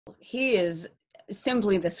He is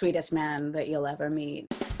simply the sweetest man that you'll ever meet.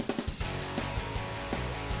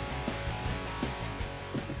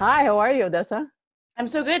 Hi, how are you, Odessa? I'm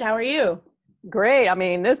so good. How are you? Great. I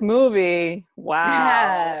mean, this movie,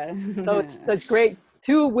 wow. Such great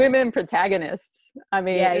two women protagonists. I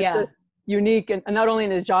mean, Yeah, it's yeah. just unique, and not only in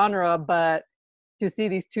this genre, but to see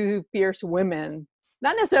these two fierce women,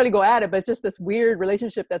 not necessarily go at it, but it's just this weird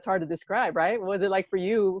relationship that's hard to describe, right? What was it like for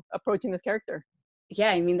you approaching this character?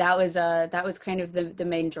 Yeah, I mean that was kind of the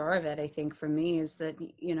main draw of it, I think, for me, is that,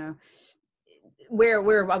 you know,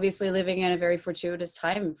 we're obviously living in a very fortuitous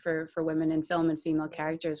time for women in film and female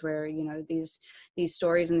characters, where, you know, these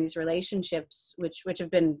stories and these relationships which have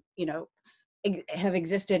been, you know, have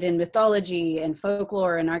existed in mythology and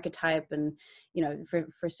folklore and archetype, and, you know,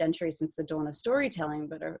 for centuries, since the dawn of storytelling,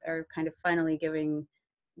 but are kind of finally given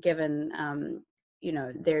you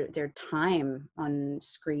know, their time on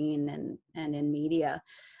screen and in media,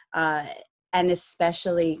 uh and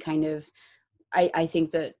especially kind of, I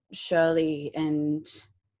think that Shirley and,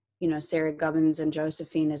 you know, Sarah Gubbins and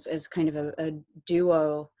Josephine, as kind of a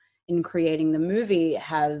duo in creating the movie,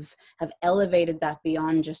 have elevated that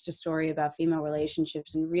beyond just a story about female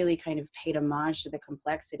relationships, and really kind of paid homage to the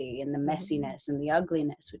complexity and the Mhm. messiness and the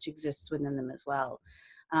ugliness which exists within them as well,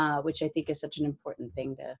 which I think is such an important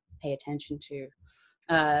thing to pay attention to.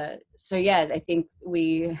 So yeah, I think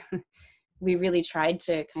we really tried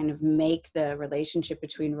to kind of make the relationship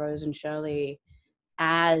between Rose and Shirley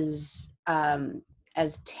as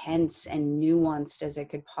as tense and nuanced as it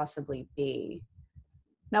could possibly be.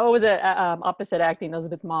 Now, what was it? Opposite acting,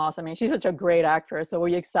 Elizabeth Moss. I mean, she's such a great actress. So, were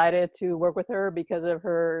you excited to work with her because of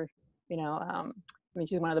her? I mean,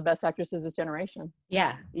 she's one of the best actresses this generation.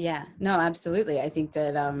 Yeah, yeah, no, absolutely. I think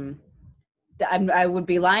that I would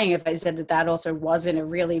be lying if I said that that also wasn't a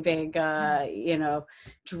really big, you know,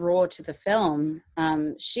 draw to the film.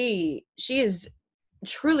 She is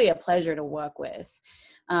truly a pleasure to work with,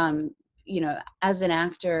 um, you know, as an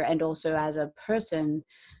actor and also as a person.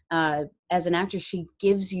 As an actor, she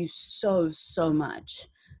gives you so much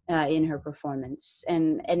in her performance,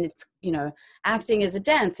 and it's, you know, acting is a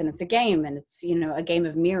dance and it's a game, and it's, you know, a game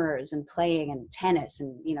of mirrors and playing and tennis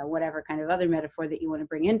and, you know, whatever kind of other metaphor that you want to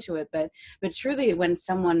bring into it. But truly, when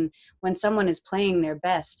someone is playing their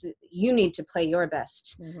best, you need to play your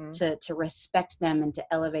best Hmm. to respect them and to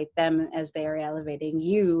elevate them as they are elevating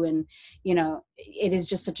you. And, you know, it is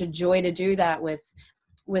just such a joy to do that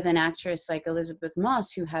with an actress like Elizabeth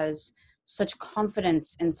Moss, who has such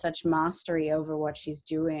confidence and such mastery over what she's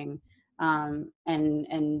doing.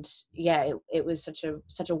 And yeah, it was such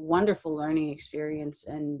a wonderful learning experience,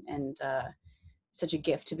 and such a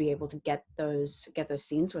gift to be able to get those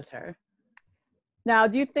scenes with her. Now,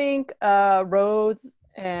 do you think Rose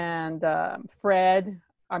and Fred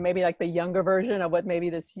are maybe like the younger version of what maybe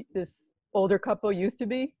this older couple used to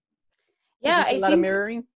be? Do you Yeah, think there's a lot of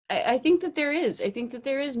mirroring? I think that there is. I think that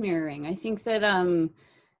there is mirroring. I think that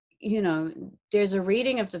you know, there's a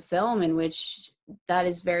reading of the film in which that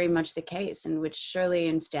is very much the case, in which Shirley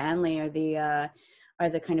and Stanley are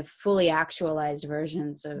the kind of fully actualized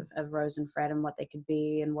versions of Rose and Fred, and what they could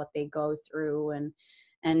be and what they go through,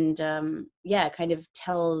 and yeah, kind of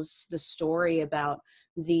tells the story about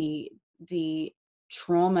the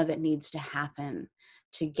trauma that needs to happen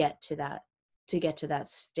to get to that, to get to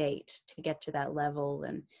that state, to get to that level.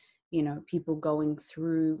 And, you know, people going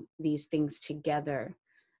through these things together,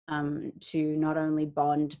 to not only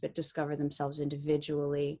bond but discover themselves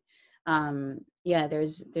individually. Yeah,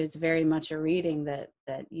 there's very much a reading that,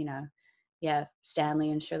 you know, yeah,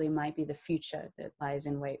 Stanley and Shirley might be the future that lies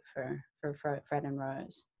in wait for Fred and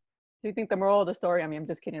Rose. Do you think the moral of the story? I mean, I'm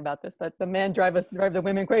just kidding about this, but the men drive the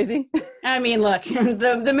women crazy. I mean, look,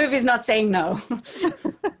 the movie's not saying no.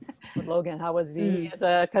 With Logan, how was he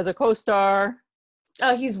Mm. as a co-star?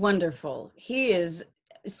 Oh, he's wonderful. He is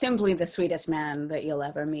simply the sweetest man that you'll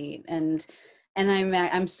ever meet, and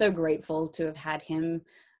I'm so grateful to have had him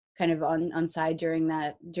kind of on side during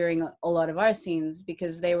a lot of our scenes,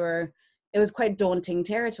 because it was quite daunting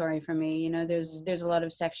territory for me. You know, there's a lot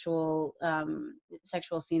of sexual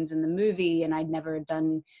scenes in the movie, and I'd never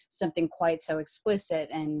done something quite so explicit,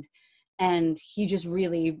 and he just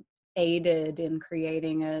really aided in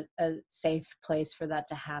creating a safe place for that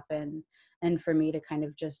to happen, and for me to kind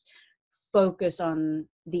of just focus on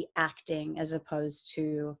the acting as opposed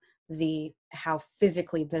to the how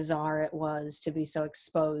physically bizarre it was to be so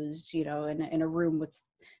exposed, you know, in a room with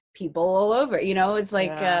people all over. You know, it's like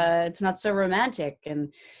Yeah. it's not so romantic.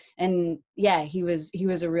 And yeah, he was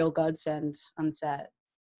a real godsend on set.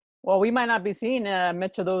 Well, we might not be seeing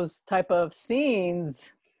much of those type of scenes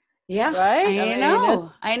Yeah, right?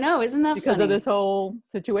 It's I know. Isn't that because of funny? this whole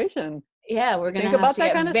situation. Yeah, we're gonna Think have about to that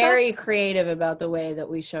get kind of stuff. very creative about the way that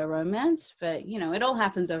we show romance, but it all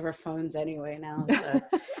happens over phones anyway now, so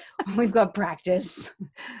we've got practice.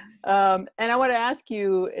 And I want to ask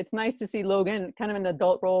you, it's nice to see Logan kind of in an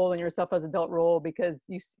adult role and yourself as adult role, because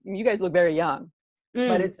you guys look very young,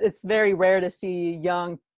 but Mm. it's very rare to see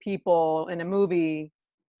young people in a movie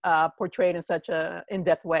portrayed in such a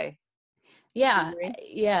in-depth way. Do you Yeah, agree?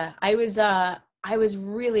 yeah. I was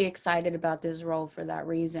really excited about this role for that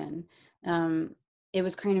reason. Um, it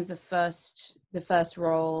was kind of the first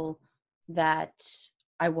role that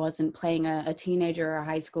I wasn't playing a teenager or a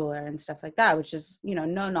high schooler and stuff like that, which is, no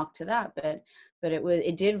knock to that, but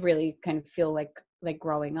it did really kind of feel like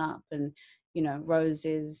growing up. And Rose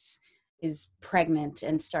is pregnant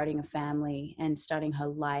and starting a family and starting her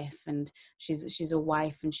life, and she's a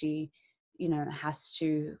wife, and she has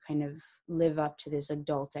to kind of live up to this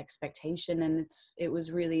adult expectation. And it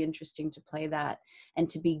was really interesting to play that, and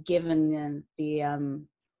to be given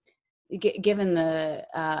given the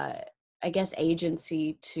I guess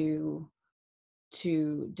agency to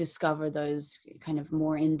discover those kind of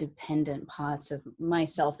more independent parts of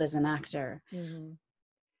myself as an actor. Mm-hmm.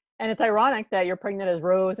 And it's ironic that you're pregnant as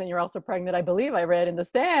Rose and you're also pregnant, I believe I read in The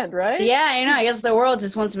Stand, right? Yeah, I guess the world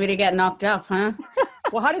just wants me to get knocked up, huh?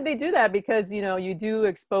 Well, how did they do that? Because, you do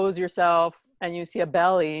expose yourself and you see a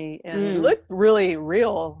belly and it Mm, looked really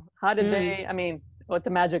real. How did mm. they, I mean, what's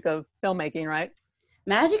the magic of filmmaking, right?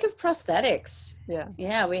 Magic of prosthetics. Yeah.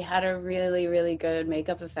 Yeah, we had a really, really good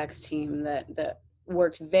makeup effects team that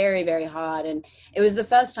worked very, very hard. And it was the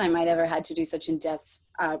first time I'd ever had to do such in-depth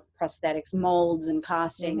prosthetics, molds and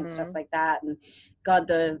casting and stuff Mm-hmm. like that. And God,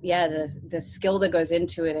 the skill that goes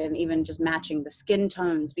into it, and even just matching the skin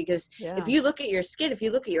tones. Because if Yeah. you look at your skin, if you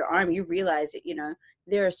look at your arm, you realize that,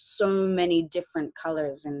 there are so many different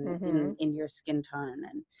colors in Mm-hmm. your skin tone.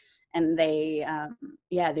 And they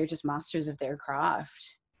yeah, they're just masters of their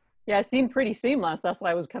craft. Yeah, it seemed pretty seamless. That's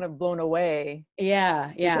why I was kind of blown away Yeah,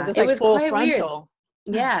 because yeah, it's it like was full quite weird. frontal.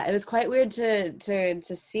 Yeah, it was quite weird to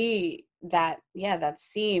see that, yeah, that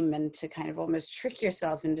seam, and to kind of almost trick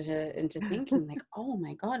yourself into thinking like, oh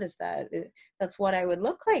my God, that's what I would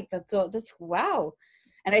look like. That's wow.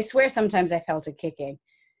 And I swear sometimes I felt it kicking.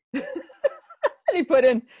 You put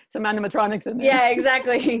in some animatronics in there. Yeah,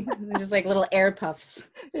 exactly. Just like little air puffs.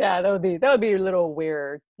 Yeah, that would be a little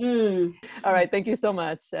weird. Mm, All right, thank you so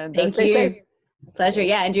much, and thank stay safe. you. Pleasure.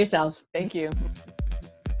 Yeah, and yourself. Thank you.